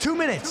2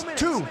 minutes,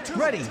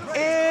 ready,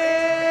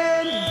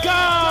 and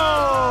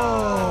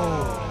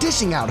go!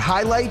 Dishing out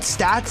highlights,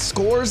 stats,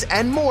 scores,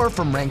 and more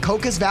from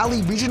Rancocas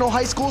Valley Regional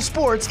High School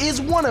Sports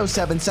is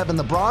 107.7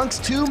 The Bronx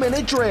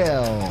 2-Minute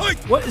Drill.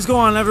 What is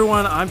going on,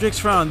 everyone? I'm Jake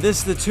Serrano. This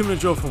is the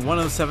 2-Minute Drill from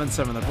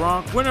 107.7 The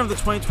Bronx, winner of the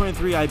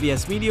 2023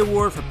 IBS Media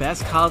Award for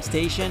Best College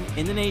Station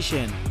in the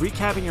Nation,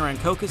 recapping your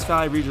Rancocas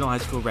Valley Regional High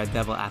School Red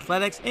Devil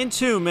athletics in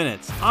 2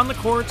 minutes. On the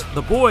court,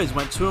 the boys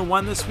went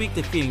 2-1 this week,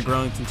 defeating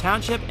Burlington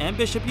Township and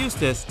Bishop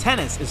Eustace.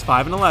 Tennis is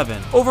 5-11.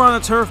 Over on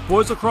the turf,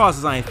 boys lacrosse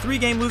is on a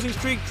 3-game losing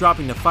streak,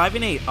 dropping to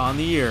 5-8 on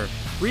the year.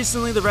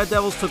 Recently, the Red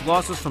Devils took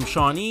losses from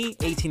Shawnee,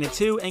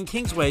 18-2, and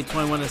Kingsway,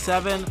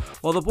 21-7.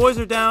 While the boys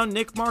are down,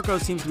 Nick Marco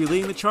seems to be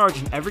leading the charge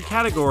in every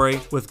category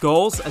with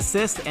goals,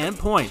 assists, and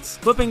points.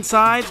 Flipping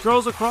sides,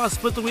 girls lacrosse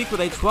split the week with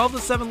a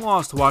 12-7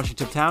 loss to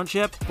Washington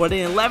Township, but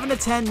an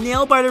 11-10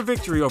 nail-biter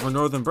victory over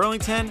Northern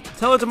Burlington.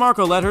 Taylor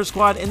DeMarco led her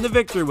squad in the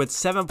victory with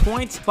 7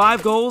 points,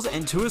 5 goals,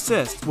 and 2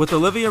 assists, with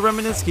Olivia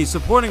Reminitsky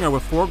supporting her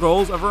with 4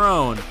 goals of her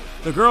own.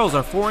 The girls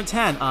are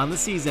 4-10 on the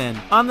season.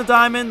 On the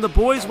diamond, the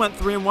boys went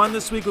 3-1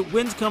 this week with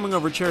wins coming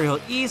over Cherry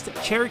Hill East,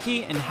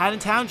 Cherokee, and Haddon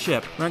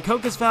Township.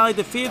 Rancocas Valley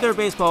defeated their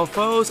baseball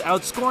foes,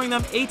 outscoring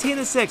them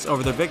 18-6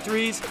 over their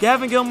victories.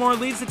 Gavin Gilmore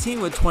leads the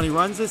team with 20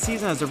 runs this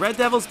season as the Red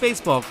Devils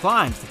baseball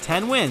climbs to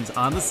 10 wins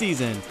on the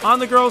season. On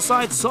the girls'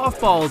 side,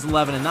 softball is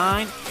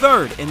 11-9,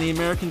 third in the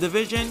American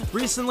Division.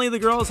 Recently, the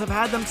girls have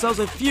had themselves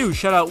a few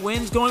shutout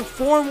wins, going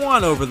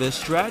 4-1 over this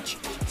stretch.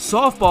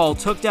 Softball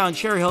took down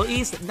Cherry Hill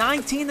East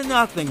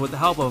 19-0 with the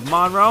help of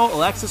Monroe,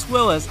 Alexis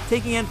Willis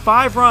taking in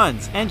 5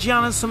 runs, and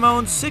Gianna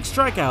Simone 6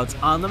 strikeouts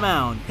on the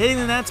mound. Hitting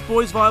the nets,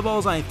 boys volleyball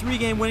is on a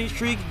 3-game winning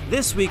streak.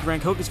 This week,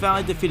 Rancocas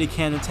Valley defeated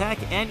Camden Tech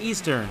and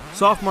Eastern.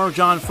 Sophomore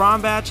John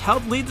Frombach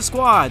helped lead the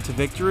squad to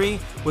victory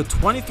with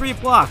 23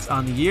 blocks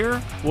on the year.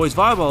 Boys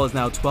volleyball is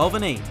now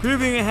 12-8.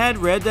 Previewing ahead,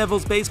 Red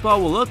Devils baseball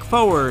will look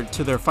forward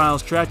to their final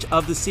stretch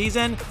of the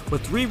season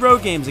with 3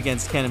 road games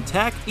against Camden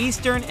Tech,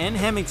 Eastern, and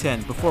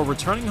Hemington before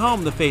returning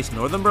home to face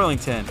Northern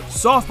Burlington.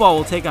 Softball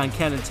will take on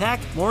Camden Tech,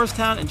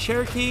 Morristown, and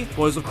Cherokee.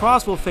 Boys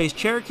lacrosse will face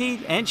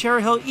Cherokee and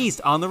Cherry Hill East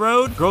on the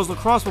road. Girls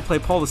lacrosse will play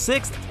Paul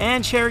VI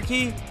and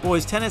Cherokee.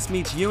 Boys tennis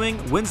meets Ewing,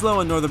 Winslow,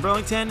 and Northern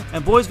Burlington.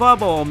 And boys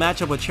volleyball will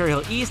match up with Cherry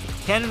Hill East,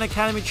 Camden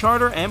Academy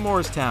Charter, and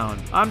Morristown.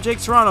 I'm Jake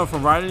Serrano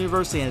from Rider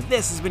University, and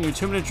this has been your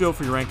 2-minute drill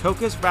for your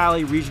Rancocas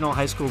Valley Regional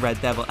High School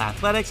Red Devil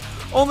athletics,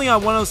 only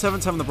on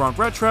 107.7 The Bronx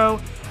Retro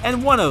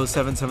and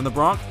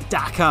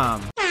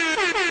 107.7thebronx.com.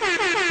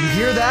 You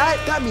hear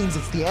that? That means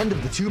it's the end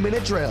of the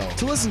 2-minute drill.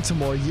 To listen to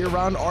more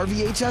year-round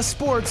RVHS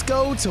sports,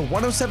 go to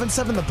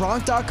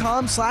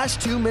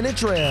 107.7thebronx.com/2-minute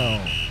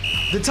drill.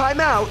 The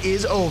timeout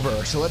is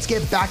over, so let's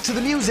get back to the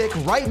music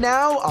right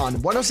now on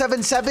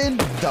 107.7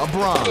 The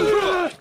Bronx.